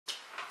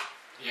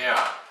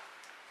Yeah,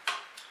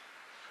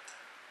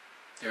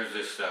 there's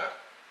this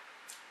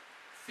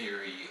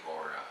theory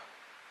or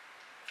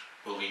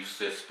belief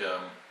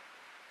system,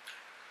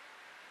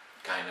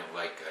 kind of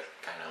like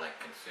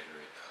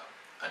consider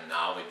it a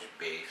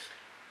knowledge-based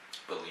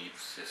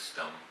belief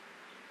system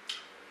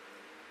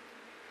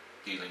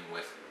dealing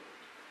with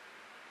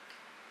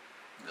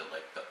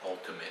the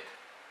ultimate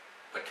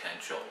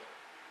potential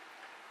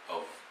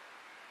of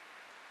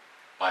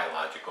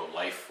biological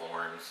life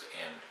forms,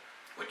 and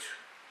which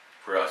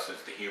for us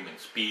is the human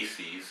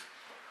species,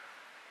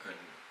 and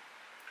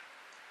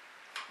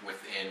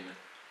within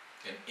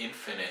an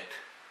infinite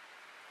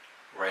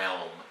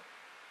realm,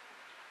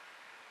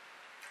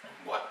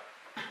 what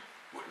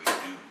would we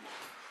do?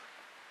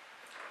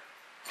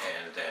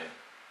 And then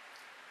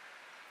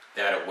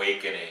that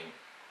awakening,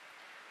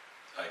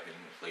 I've been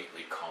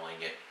lately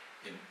calling it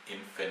an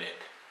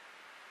infinite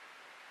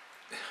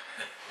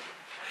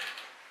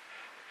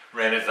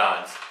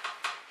renaissance.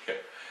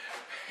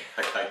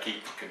 I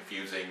keep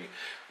confusing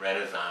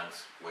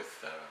renaissance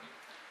with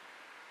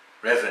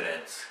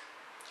resonance,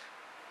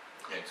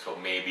 and so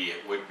maybe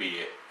it would be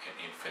an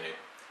infinite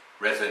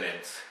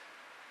resonance.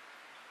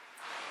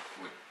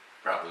 Would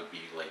probably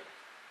be like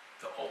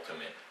the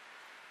ultimate,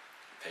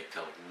 like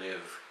to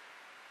live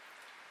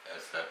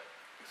as a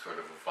sort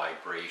of a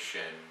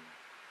vibration,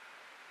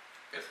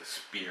 as a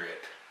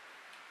spirit,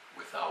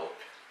 without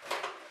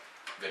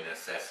the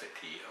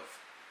necessity of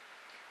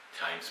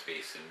time,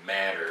 space, and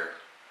matter,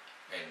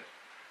 and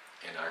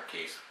in our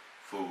case,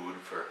 food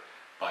for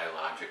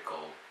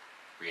biological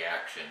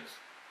reactions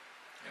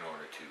in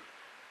order to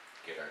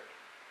get our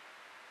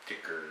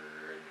ticker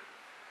and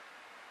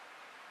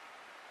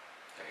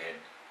head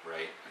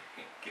right,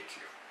 get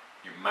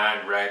your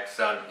mind right,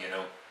 son, you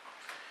know.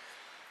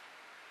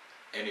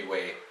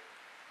 Anyway,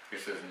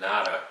 this is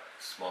not a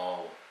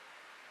small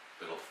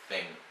little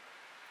thing.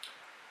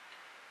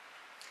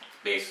 It's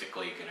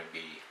basically going to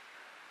be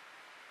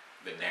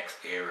the next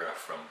era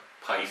from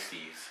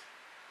Pisces,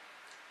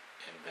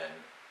 and then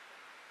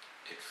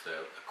it's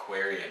the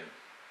Aquarian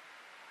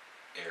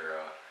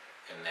era,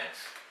 and that's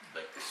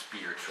like the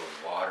spiritual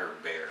water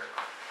bearer.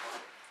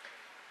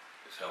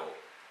 So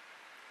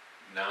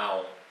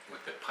now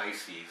with the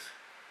Pisces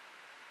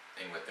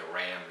and with the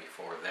Ram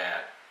before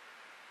that,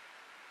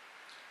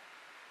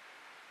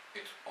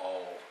 it's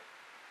all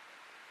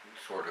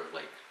sort of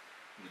like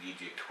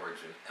leads you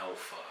towards an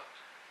alpha,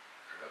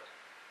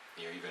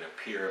 or even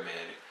a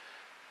pyramid,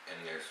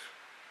 and there's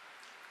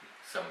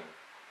some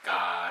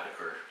god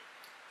or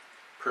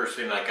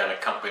person, like on a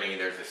company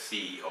there's a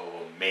CEO,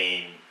 a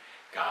main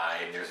guy,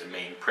 and there's a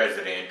main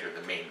president or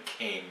the main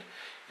king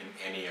in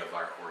any of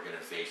our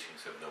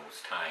organizations of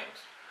those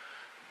times.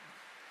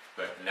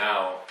 But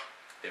now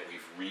that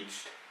we've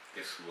reached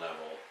this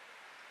level,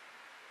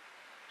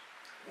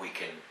 we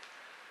can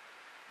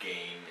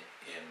gain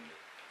in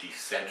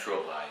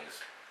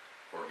decentralized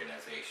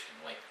organization,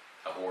 like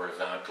a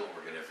horizontal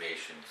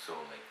organization. So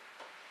like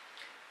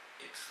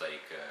it's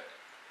like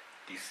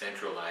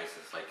decentralized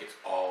is like it's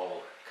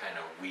all kind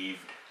of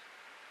weaved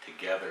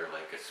together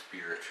like a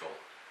spiritual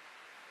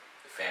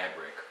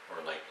fabric,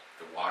 or like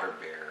the water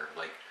bearer,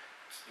 like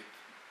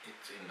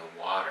it's in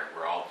the water.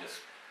 We're all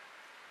just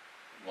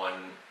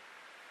one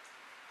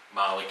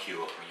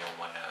molecule,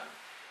 one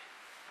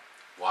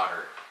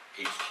water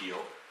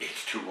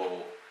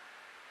H2O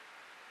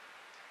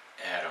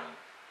atom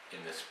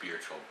in the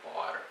spiritual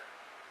water.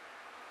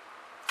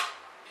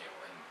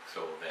 And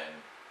so then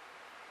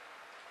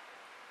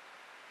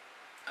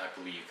I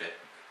believe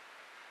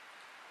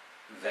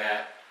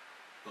that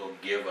will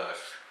give us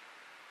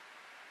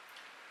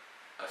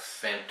a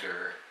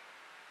center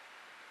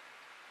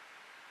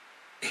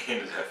in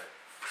the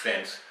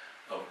sense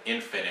of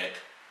infinite,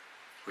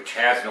 which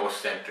has no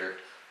center,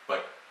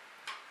 but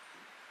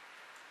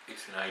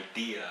it's an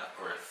idea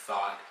or a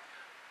thought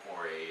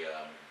or a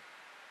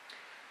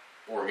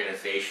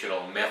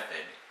organizational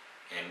method,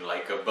 and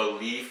like a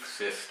belief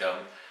system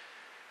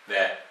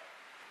that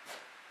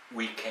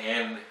we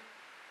can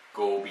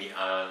go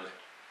beyond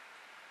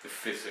the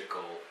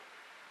physical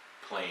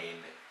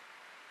plane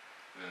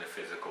in the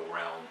physical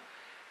realm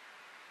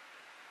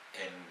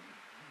and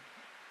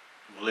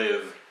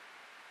live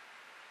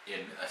in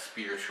a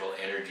spiritual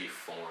energy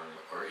form,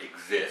 or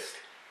exist.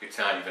 It's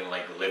not even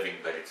like living,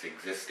 but it's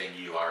existing.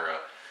 You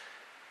are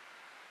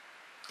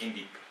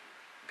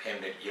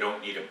independent. You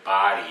don't need a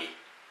body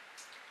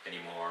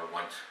anymore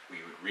once we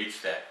would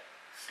reach that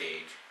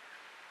stage.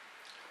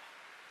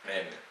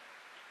 And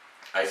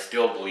I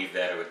still believe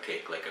that it would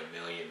take like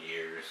 1,000,000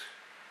 years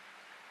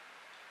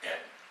at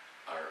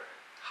our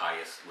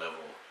highest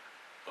level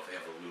of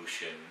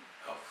evolution,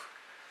 of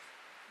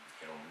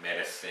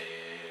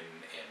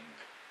medicine and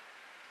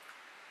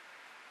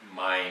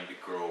mind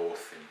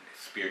growth and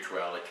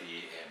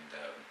spirituality and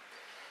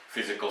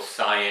physical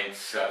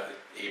science,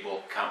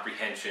 able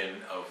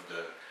comprehension of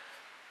the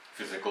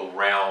physical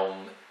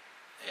realm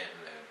and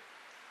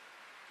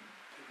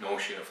the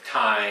notion of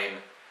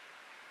time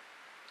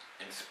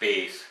and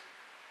space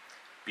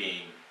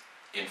being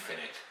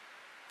infinite.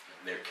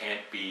 There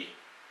can't be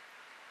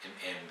an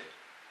end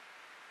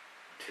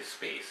to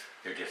space.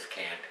 There just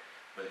can't.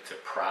 But it's a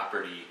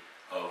property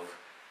of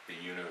the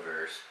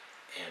universe,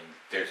 and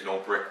there's no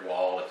brick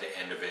wall at the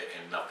end of it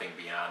and nothing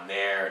beyond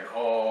there, and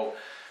oh,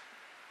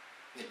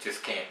 it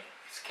just can't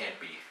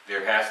be.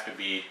 There has to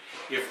be,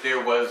 if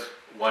there was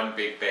one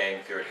Big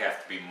Bang, there would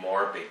have to be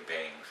more Big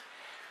Bangs.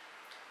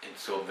 And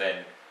so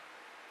then,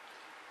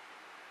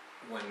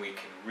 when we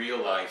can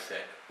realize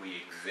that we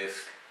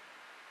exist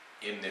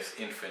in this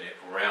infinite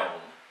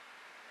realm,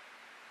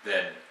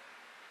 then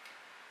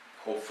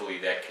hopefully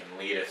that can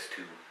lead us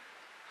to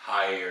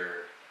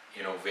higher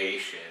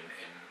innovation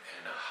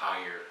and a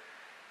higher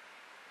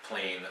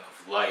plane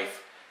of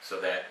life, so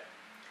that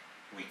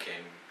we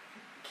can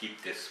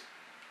keep this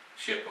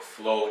ship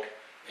afloat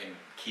and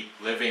keep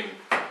living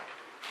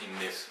in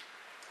this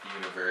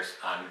universe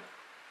on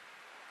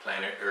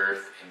planet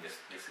Earth, in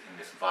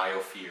this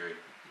biosphere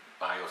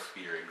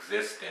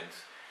existence,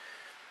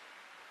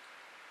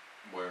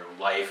 where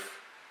life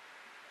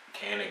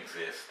can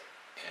exist,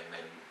 and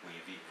then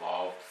we've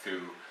evolved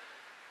through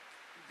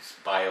this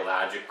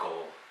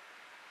biological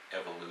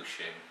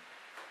evolution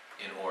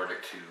in order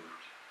to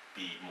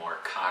be more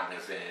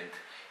cognizant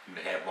and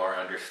to have more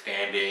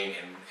understanding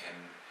and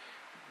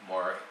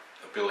more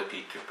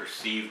ability to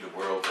perceive the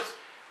world as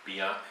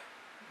beyond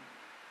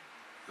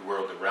the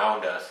world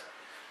around us,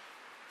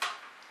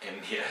 and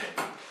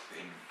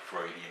in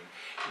Freudian,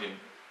 and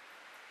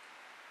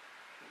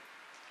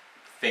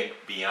think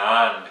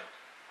beyond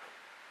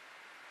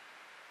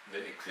the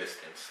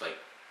existence, like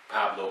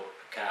Pablo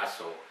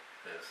Picasso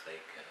says,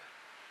 like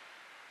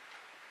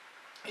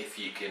if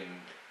you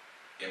can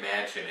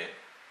imagine it,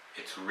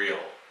 it's real.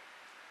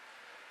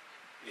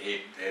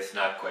 It's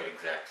not quite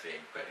exact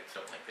same, but it's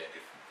something like that.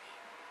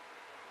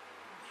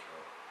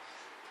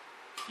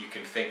 If you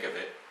can think of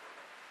it,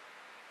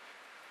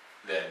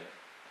 then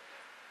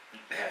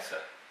it has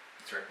a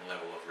certain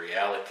level of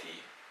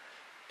reality.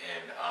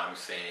 And I'm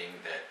saying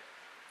that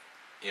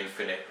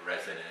infinite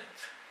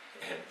resonance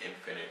and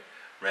infinite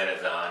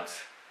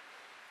renaissance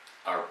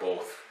are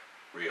both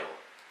real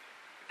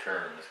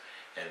terms,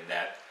 and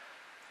that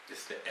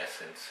is the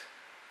essence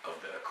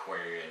of the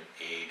Aquarian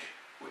age,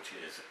 which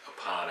is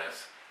upon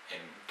us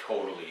and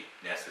totally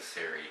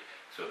necessary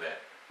so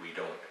that we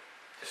don't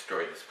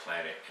destroy this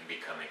planet and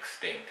become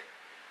extinct.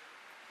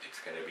 It's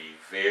going to be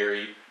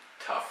very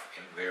tough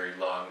and very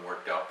long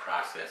worked out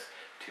process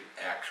to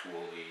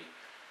actually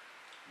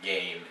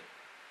gain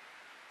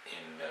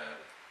in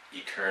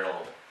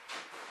eternal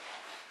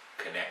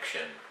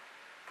connection,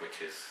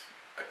 which is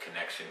a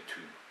connection to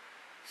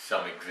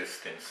some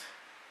existence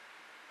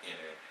in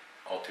an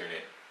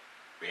alternate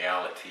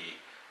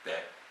reality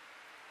that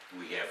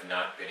we have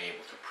not been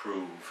able to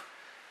prove,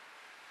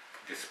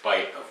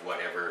 despite of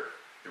whatever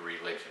the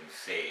religions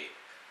say.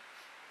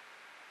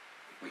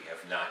 We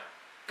have not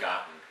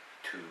gotten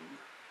to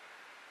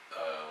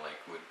like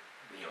what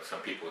some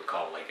people would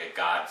call like a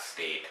God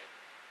state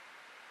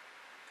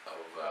of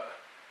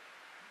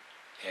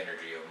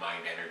energy, of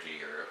mind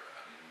energy, or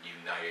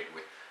united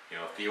with,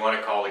 if you want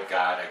to call it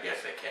God, I guess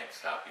I can't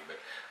stop you, but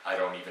I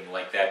don't even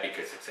like that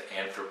because it's an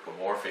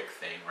anthropomorphic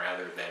thing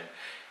rather than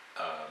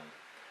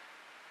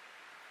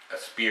a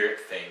spirit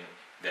thing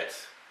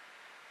that's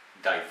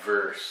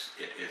diverse.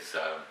 It is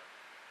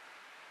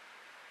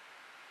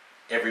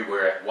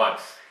everywhere at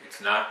once.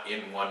 It's not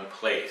in one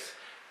place,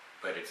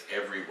 but it's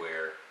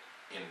everywhere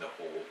in the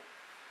whole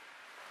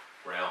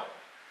realm.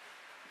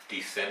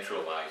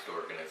 Decentralized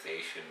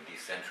organization,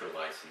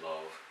 decentralized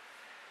love.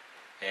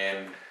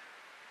 And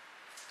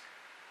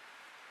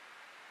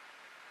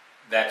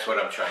that's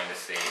what I'm trying to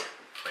say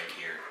right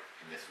here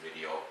in this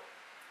video,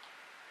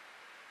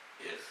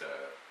 is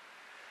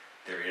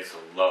there is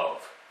a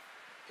love,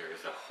 there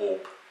is a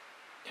hope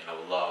and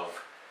a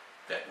love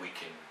that we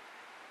can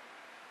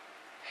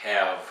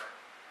have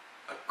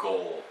a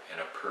goal and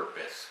a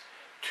purpose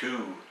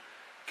to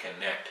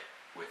connect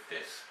with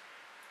this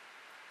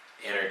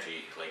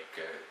energy. Like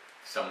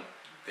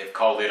they've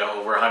called it,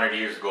 over 100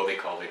 years ago, they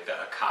called it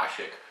the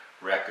Akashic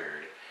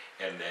Record.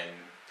 And then,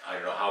 I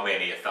don't know how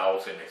many,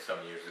 1,000 or some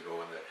years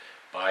ago in the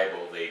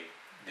Bible, they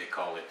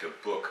call it the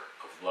Book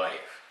of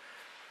Life.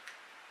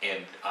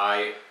 And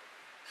I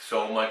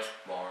so much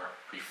more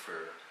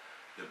prefer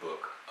the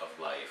Book of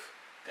Life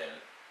than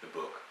the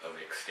Book of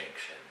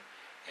Extinction.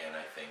 And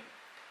I think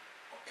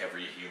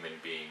every human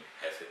being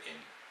has it in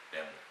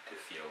them to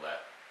feel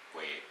that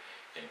way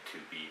and to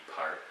be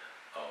part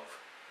of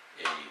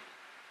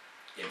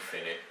a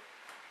infinite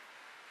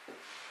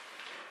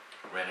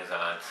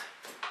renaissance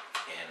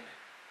and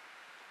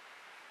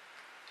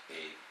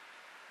a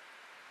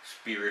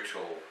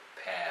spiritual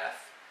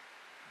path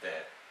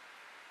that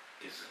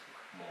is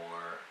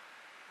more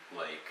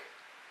like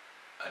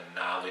a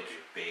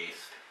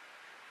knowledge-based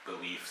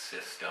belief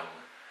system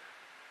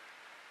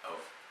of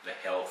the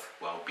health,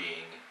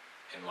 well-being,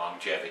 and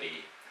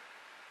longevity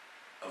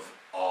of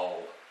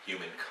all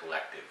human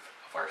collective,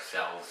 of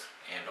ourselves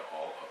and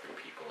all other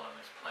people on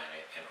this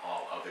planet, and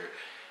all other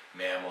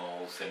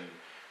mammals and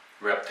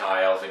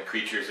reptiles and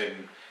creatures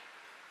and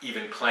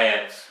even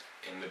plants,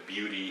 and the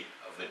beauty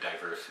of the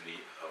diversity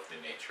of the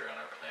nature on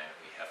our planet.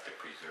 We have to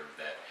preserve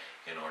that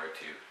in order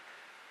to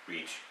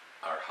reach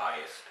our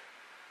highest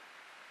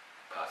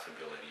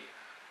possibility,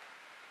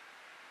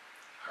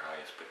 our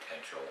highest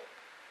potential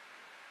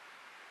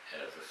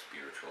as a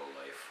spiritual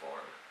life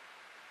form.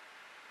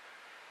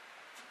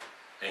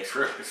 Thanks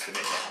for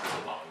listening. That was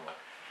a long one.